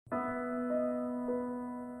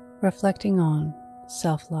reflecting on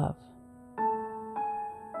self-love.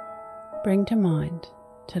 Bring to mind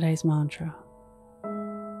today's mantra.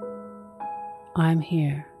 I'm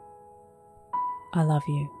here. I love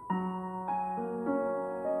you.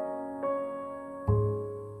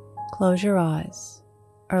 Close your eyes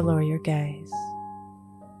or lower your gaze.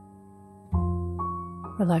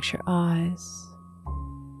 Relax your eyes.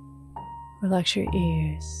 Relax your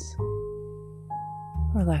ears.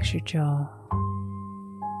 Relax your jaw.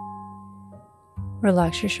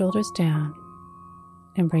 Relax your shoulders down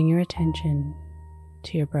and bring your attention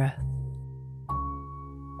to your breath.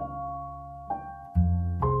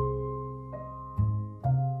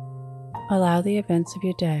 Allow the events of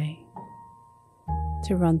your day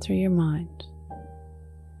to run through your mind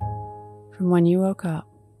from when you woke up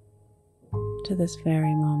to this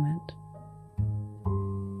very moment.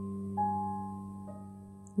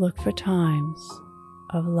 Look for times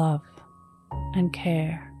of love and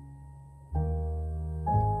care.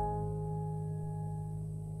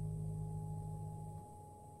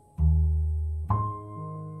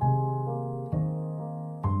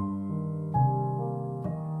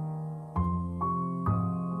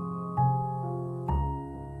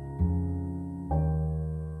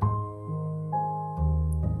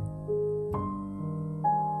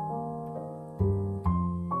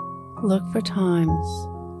 Look for times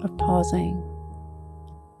of pausing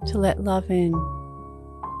to let love in,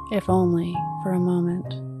 if only for a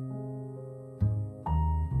moment.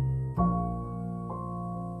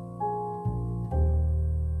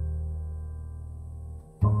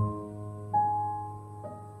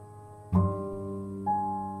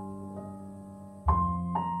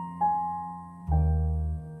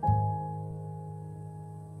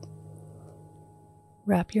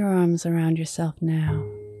 Wrap your arms around yourself now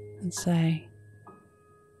and say,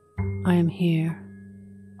 I am here.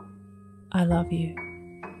 I love you.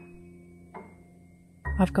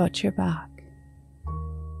 I've got your back.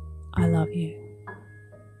 I love you.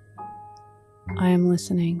 I am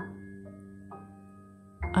listening.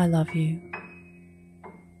 I love you.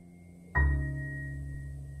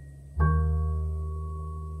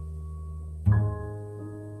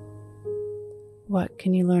 What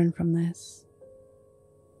can you learn from this?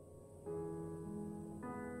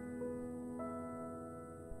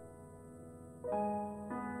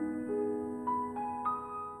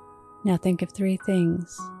 Now think of 3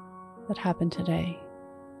 things that happened today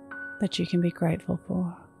that you can be grateful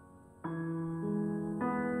for.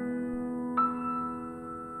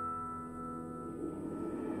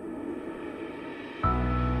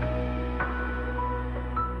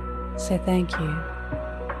 Say thank you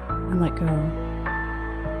and let go.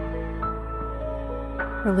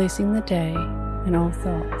 Releasing the day and all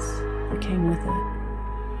thoughts that came with it.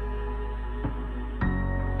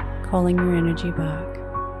 Calling your energy back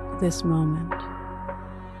this moment,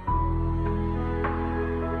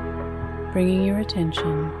 bringing your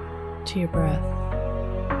attention to your breath,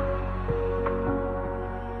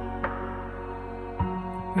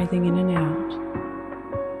 breathing in and out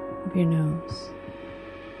of your nose,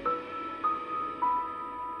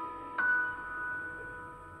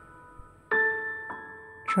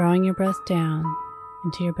 drawing your breath down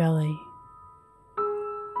into your belly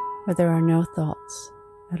where there are no thoughts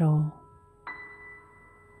at all.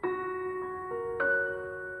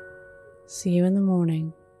 See you in the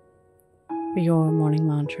morning for your morning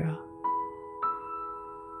mantra.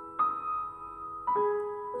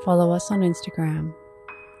 Follow us on Instagram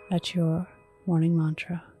at Your Morning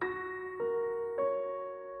Mantra.